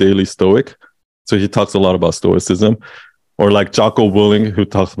channel called Daily Stoic. So he talks a lot about stoicism. Or like Jocko Willing, who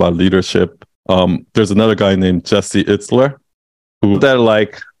talks about leadership. There's another guy named Jesse Itzler, who that,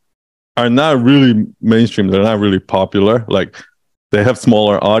 like, are not really mainstream. They're not really popular. Like, they have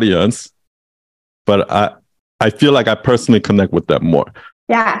smaller audience, but I feel like I personally connect with them more.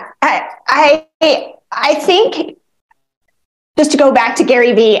 Yeah. I think, just to go back to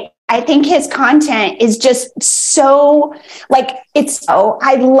Gary Vee, I think his content is just so like,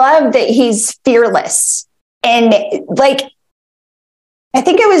 I love that he's fearless. And like, I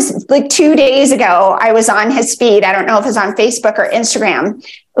think it was like 2 days ago, I was on his feed. I don't know if it was on Facebook or Instagram.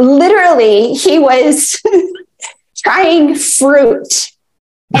 Literally, he was trying fruit.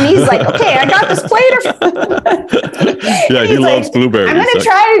 And he's like, okay, I got this plate of yeah, he loves blueberries. I'm going to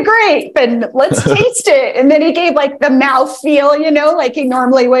try a grape and let's taste it. And then he gave like the mouthfeel, like he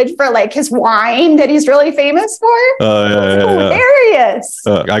normally would for like his wine that he's really famous for. Hilarious.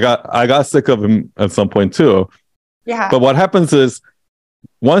 I got sick of him at some point too. Yeah. But what happens is,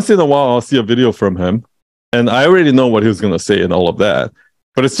 once in a while, I'll see a video from him and I already know what he was going to say and all of that.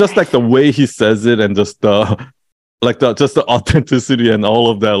 But it's just like the way he says it and just just the authenticity and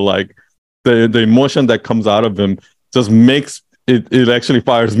all of that, like the emotion that comes out of him just makes it actually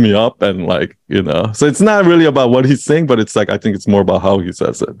fires me up. And like, so it's not really about what he's saying, but it's like, I think it's more about how he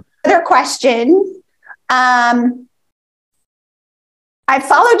says it. Other question. I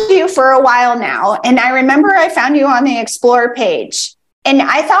followed you for a while now, and I remember I found you on the Explore page. And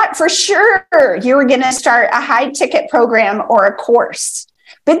I thought for sure you were going to start a high ticket program or a course.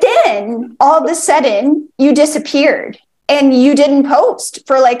 But then all of a sudden you disappeared and you didn't post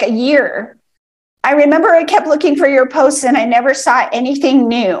for like a year. I remember I kept looking for your posts and I never saw anything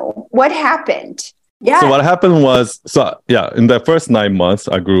new. What happened? Yeah. So what happened was, in the first 9 months,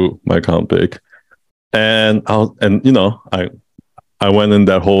 I grew my account big. And I went in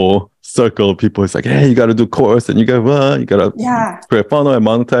that whole circle of people. It's like, hey, you got to do course and you got to create funnel and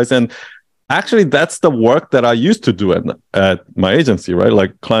monetize. And actually, that's the work that I used to do at my agency, right?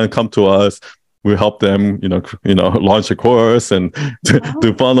 Like clients come to us, we help them, launch a course and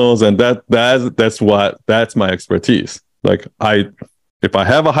do funnels. And that's my expertise. Like if I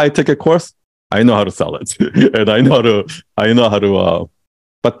have a high ticket course, I know how to sell it and I know how to,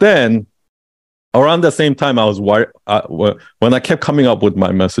 but then around the same time, I was worried when I kept coming up with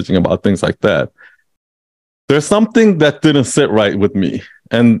my messaging about things like that. There's something that didn't sit right with me,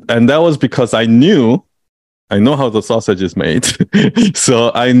 and that was because I know how the sausage is made.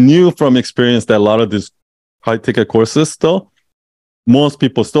 So I knew from experience that a lot of these high ticket courses, most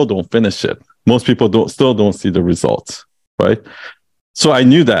people still don't finish it. Most people still don't see the results, right? So I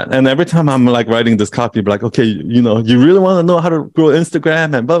knew that. And every time I'm like writing this copy, like, okay, you really want to know how to grow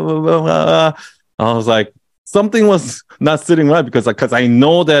Instagram and blah, blah, blah, blah. I was like, something was not sitting right because I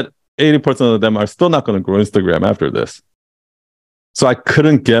know that 80% of them are still not going to grow Instagram after this. So I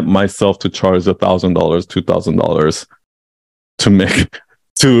couldn't get myself to charge $1,000,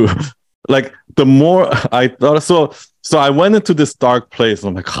 $2,000 the more I thought. So I went into this dark place.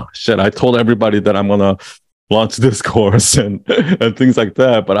 I'm like, oh shit, I told everybody that I'm going to launch this course and things like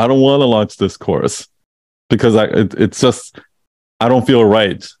that, but I don't want to launch this course because it's just, I don't feel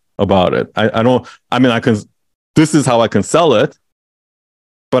right about it. This is how I can sell it,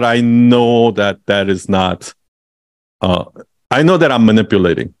 but I know that is not, I know that I'm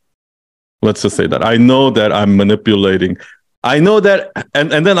manipulating. Let's just say that. I know that I'm manipulating. I know that,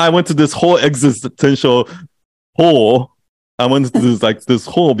 and then I went to this whole existential hole. I went to this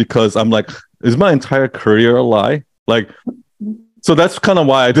hole because I'm like, is my entire career a lie? Like, so that's kind of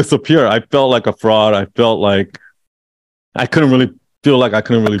why I disappeared. I felt like a fraud. I felt like I couldn't really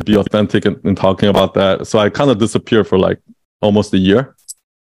be authentic in talking about that. So I kind of disappeared for like almost a year.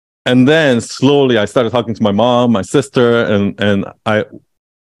 And then slowly I started talking to my mom, my sister, and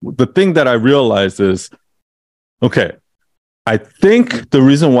the thing that I realized is, okay, I think the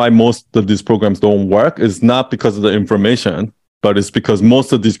reason why most of these programs don't work is not because of the information, but it's because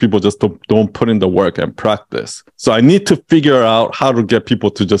most of these people just don't put in the work and practice. So I need to figure out how to get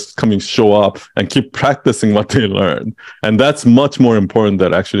people to just come and show up and keep practicing what they learn. And that's much more important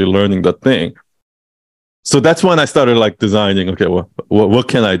than actually learning the thing. So that's when I started like designing, okay, well, what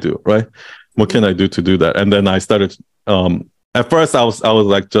can I do, right? What can I do to do that? And then I started, at first I was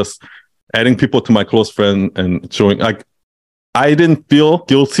like just adding people to my close friend and showing, like, I didn't feel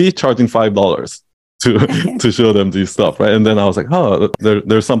guilty charging $5 to show them these stuff, right? And then I was like, oh,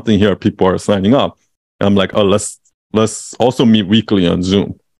 there's something here. People are signing up. And I'm like, oh, let's also meet weekly on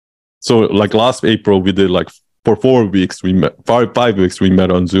Zoom. So like last April, we did like for 4 weeks, we met 5 weeks, we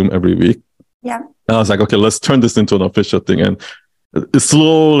met on Zoom every week. Yeah. And I was like, okay, let's turn this into an official thing. And it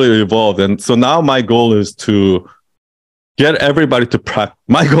slowly evolved. And so now my goal is to get everybody to practice.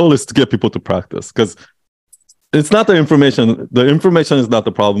 My goal is to get people to practice, because it's not the information. The information is not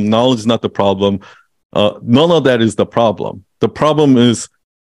the problem. Knowledge is not the problem. None of that is the problem. The problem is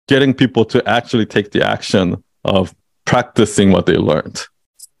getting people to actually take the action of practicing what they learned.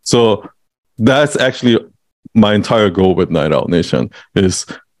 So that's actually my entire goal with Night Owl Nation is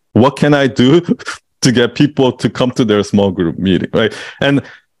what can I do to get people to come to their small group meeting, right? And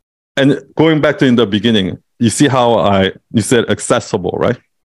going back to in the beginning, you see how you said accessible, right?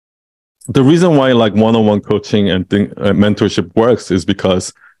 The reason why like one-on-one coaching and mentorship works is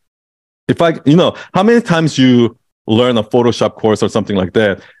because how many times you learn a Photoshop course or something like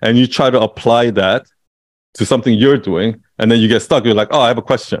that, and you try to apply that to something you're doing, and then you get stuck. You're like, oh, I have a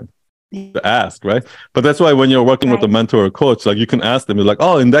question to ask, right? But that's why when you're working with a mentor or coach, like you can ask them, you're like,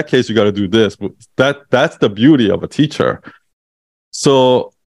 oh, in that case, you got to do this. That's the beauty of a teacher.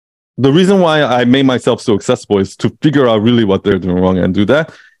 So the reason why I made myself so accessible is to figure out really what they're doing wrong and do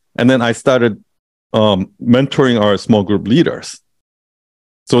that. And then I started mentoring our small group leaders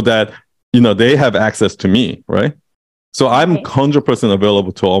so that, they have access to me, right? So I'm 100%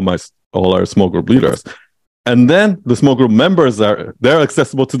 available to all our small group leaders. And then the small group members they're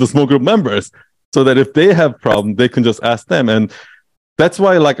accessible to the small group members so that if they have problems, they can just ask them. And that's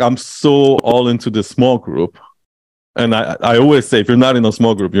why like I'm so all into this small group. And I always say, if you're not in a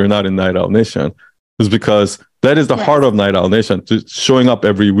small group, you're not in Night Owl Nation. Is because that is the heart of Night Owl Nation, just showing up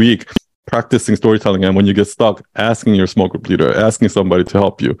every week, practicing storytelling. And when you get stuck, asking your small group leader, asking somebody to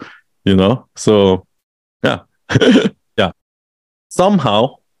help you, So, yeah. Yeah.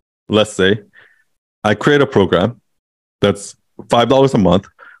 Somehow, let's say, I create a program that's $5 a month.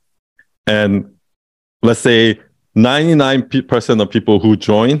 And let's say 99% of people who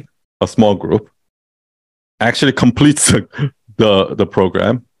join a small group actually completes the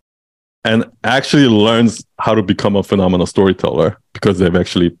program and actually learns how to become a phenomenal storyteller because they've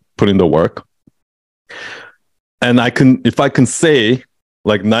actually put in the work. And if I can say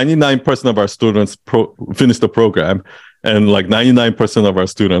like 99% of our students finish the program and like 99% of our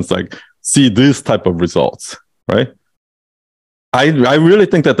students like see this type of results, right? I really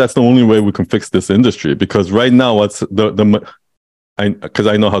think that that's the only way we can fix this industry, because right now because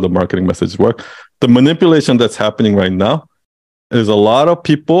I know how the marketing messages work. The manipulation that's happening right now is a lot of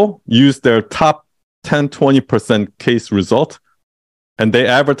people use their top 10, 20% case result and they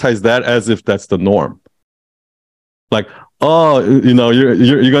advertise that as if that's the norm. Like, oh,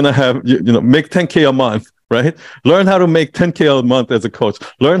 you're going to have, make 10K a month, right? Learn how to make 10K a month as a coach.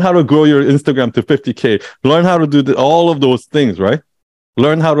 Learn how to grow your Instagram to 50K. Learn how to do all of those things, right?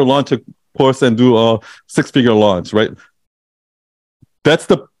 Learn how to launch a course and do a 6-figure launch, right? That's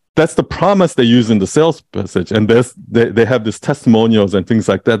the promise they use in the sales message. And they have these testimonials and things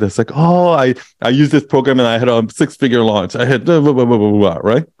like that. It's like, oh, I used this program and I had a 6-figure launch. I had blah, blah, blah, blah, blah, blah,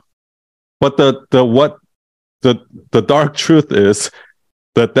 right? But the dark truth is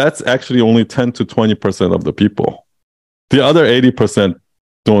that that's actually only 10 to 20% of the people. The other 80%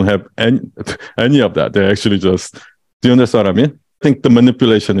 don't have any of that. They actually just, do you understand what I mean? I think the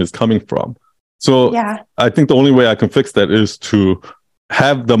manipulation is coming from. So I think the only way I can fix that is to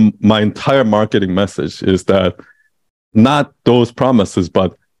have my entire marketing message is that not those promises,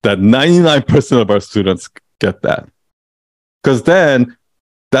 but that 99% of our students get that. Because then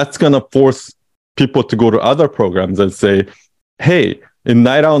that's going to force people to go to other programs and say, hey, in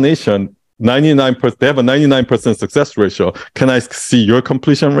Night Owl Nation, 99%, they have a 99% success ratio. Can I see your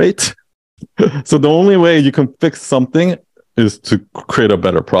completion rate? So the only way you can fix something is to create a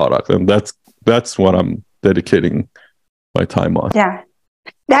better product. And that's what I'm dedicating my time on. Yeah.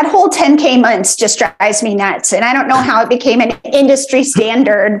 That whole 10K months just drives me nuts. And I don't know how it became an industry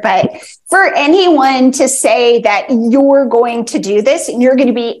standard, but for anyone to say that you're going to do this and you're going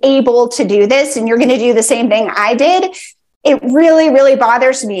to be able to do this and you're going to do the same thing I did, it really, really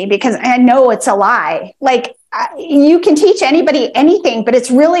bothers me because I know it's a lie. Like you can teach anybody anything, but it's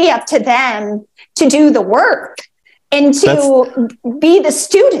really up to them to do the work and to be the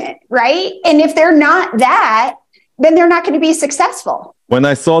student, right? And if they're not that, then they're not going to be successful. When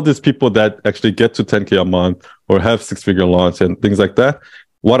I saw these people that actually get to 10K a month or have 6-figure launch and things like that,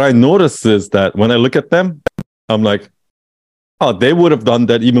 what I noticed is that when I look at them, I'm like, oh, they would have done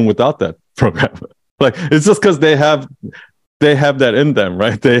that even without that program. Like, it's just because they have that in them,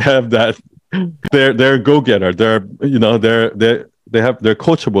 right? They have that, they're a go-getter. They're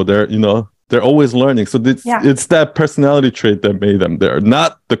coachable. They're always learning. So it's that personality trait that made them there,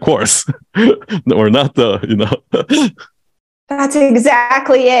 not the course or not the. That's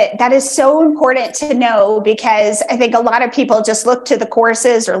exactly it. That is so important to know, because I think a lot of people just look to the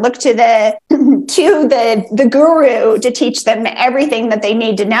courses or look to the guru to teach them everything that they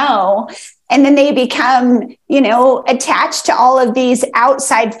need to know. And then they become, attached to all of these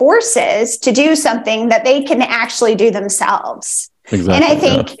outside forces to do something that they can actually do themselves. Exactly, and I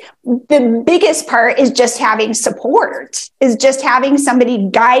think the biggest part is just having support, is just having somebody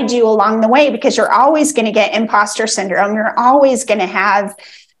guide you along the way, because you're always going to get imposter syndrome. You're always going to have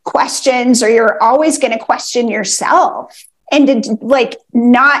questions, or you're always going to question yourself. And to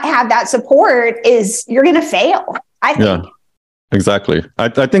not have that support is, you're going to fail, I think. Yeah, exactly.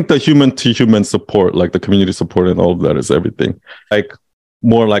 I think the human to human support, like the community support and all of that, is everything. Like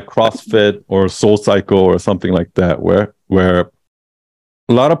more like CrossFit or SoulCycle or something like that, where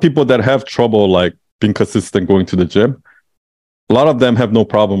a lot of people that have trouble like being consistent going to the gym, a lot of them have no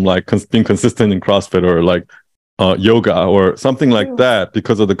problem like being consistent in CrossFit or like yoga or something like that,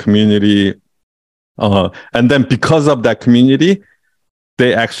 because of the community. And then because of that community,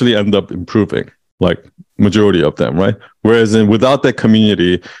 they actually end up improving, like majority of them, right? Whereas without that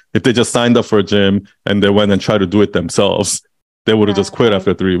community, if they just signed up for a gym and they went and tried to do it themselves, they would have just quit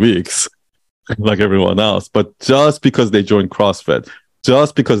after 3 weeks, like everyone else. But just because they joined CrossFit,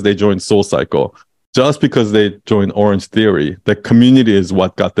 just because they joined SoulCycle, just because they joined Orange Theory, the community is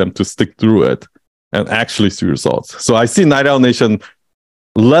what got them to stick through it and actually see results. So I see Night Owl Nation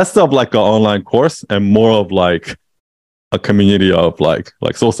less of like an online course and more of like a community of like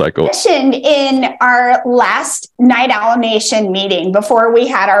SoulCycle. Mentioned in our last Night Owl Nation meeting before we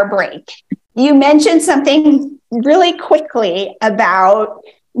had our break, you mentioned something really quickly about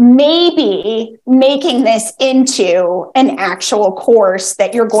maybe making this into an actual course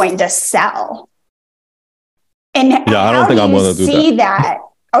that you're going to sell. And I don't think I'm going to do that.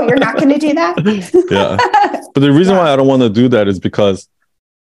 Oh, you're not going to do that? Yeah. But the reason why I don't want to do that is because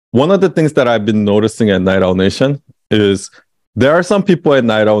one of the things that I've been noticing at Night Owl Nation is there are some people at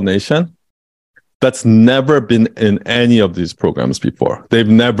Night Owl Nation that's never been in any of these programs before. They've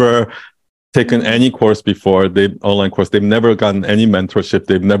never taken any course before, online course. They've never gotten any mentorship.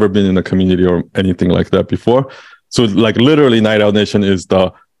 They've never been in a community or anything like that before. So like literally Night Owl Nation is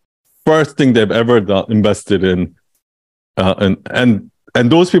the first thing they've ever invested in. And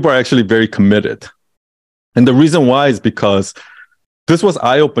those people are actually very committed. And the reason why is because this was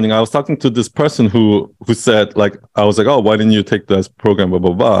eye-opening. I was talking to this person who said, like, I was like, oh, why didn't you take this program, blah,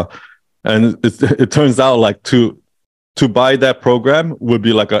 blah, blah. And it turns out like to buy that program would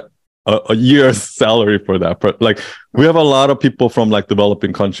be like a year's salary for that. Like we have a lot of people from like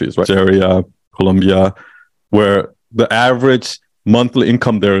developing countries, right? Nigeria, Colombia, where the average monthly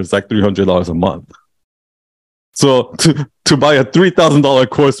income there is like $300 a month. So to buy a $3,000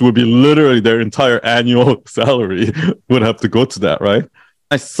 course would be literally their entire annual salary would have to go to that, right?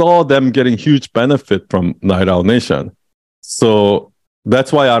 I saw them getting huge benefit from Night Owl Nation. So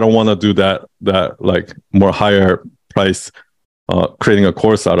that's why I don't want to do that like more higher price, creating a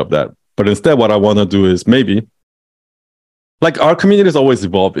course out of that. But instead, what I want to do is maybe, like our community is always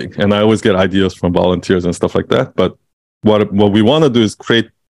evolving and I always get ideas from volunteers and stuff like that. But what we want to do is create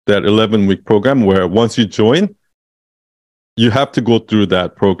that 11-week program where once you join, you have to go through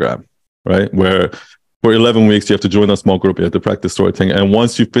that program, right? Where for 11 weeks, you have to join a small group, you have to practice storytelling. And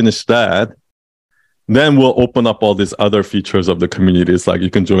once you finish that, then we'll open up all these other features of the community. It's like you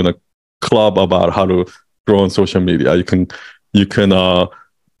can join a club about how to grow on social media. You can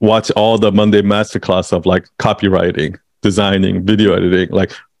watch all the Monday masterclass of like copywriting, designing, video editing.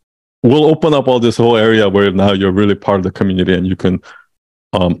 Like we'll open up all this whole area where now you're really part of the community and you can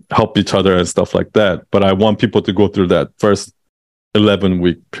help each other and stuff like that. But I want people to go through that first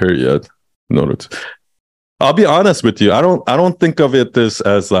 11-week period in order to. I'll be honest with you. I don't think of it this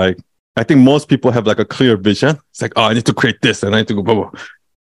as like, I think most people have like a clear vision. It's like, oh, I need to create this and I need to go blah, blah.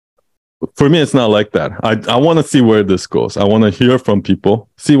 For me, it's not like that. I want to see where this goes. I want to hear from people,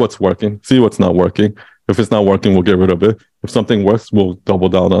 see what's working, see what's not working. If it's not working, we'll get rid of it. If something works, we'll double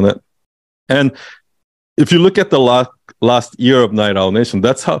down on it. And if you look at the last year of Night Owl Nation,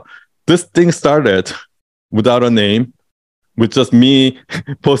 that's how this thing started, without a name, with just me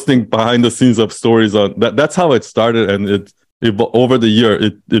posting behind the scenes of stories on that. That's how it started, and it over the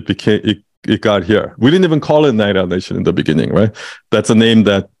year it got here. We didn't even call it Night Owl Nation in the beginning, right? That's a name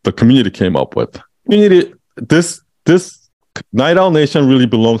that the community came up with. Community, this Night Owl Nation really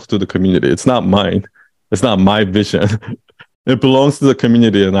belongs to the community. It's not mine. It's not my vision. It belongs to the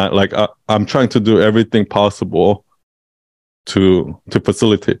community, and I'm trying to do everything possible to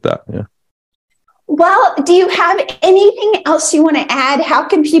facilitate that. Yeah. Well, do you have anything else you want to add? How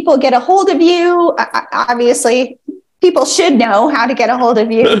can people get a hold of you? Obviously, people should know how to get a hold of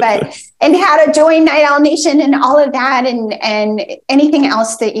you, but and how to join Night Owl Nation and all of that, and anything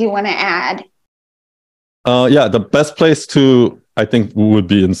else that you want to add. The best place to, I think, would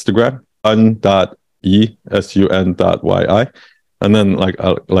be Instagram. sun.y. And then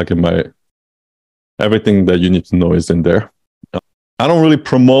like in my, everything that you need to know is in there. I don't really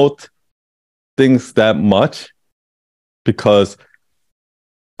promote things that much because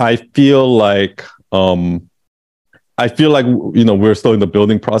I feel like, we're still in the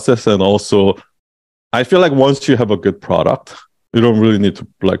building process. And also I feel like once you have a good product, you don't really need to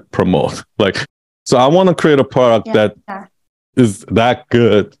like promote. So I want to create a product that is that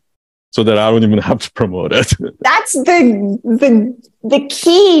good so that I don't even have to promote it. That's the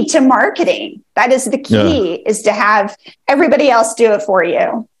key to marketing. That is the key, is to have everybody else do it for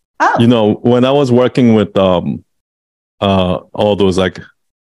you. Oh, when I was working with all those like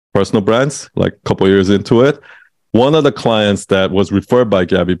personal brands, like a couple of years into it, one of the clients that was referred by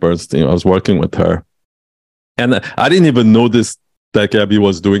Gabby Bernstein, I was working with her, and I didn't even know that Gabby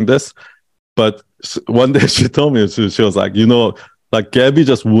was doing this. But one day she told me, she was like, like Gabby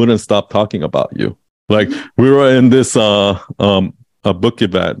just wouldn't stop talking about you. Like we were in this a book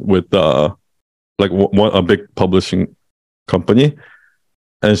event with a big publishing company,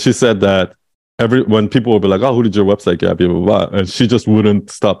 and she said that when people would be like, "Oh, who did your website, Gabby?" Blah, blah, blah, and she just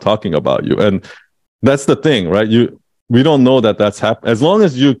wouldn't stop talking about you. And that's the thing, right? We don't know that that's happening. As long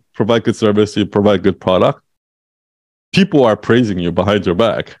as you provide good service, you provide good product, people are praising you behind your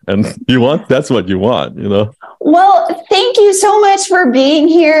back, and that's what you want, Well, thank you so much for being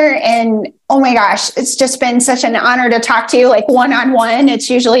here. And oh my gosh, it's just been such an honor to talk to you, like one-on-one. It's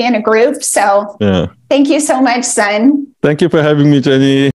usually in a group. So thank you so much, Sun. Thank you for having me, Jenny.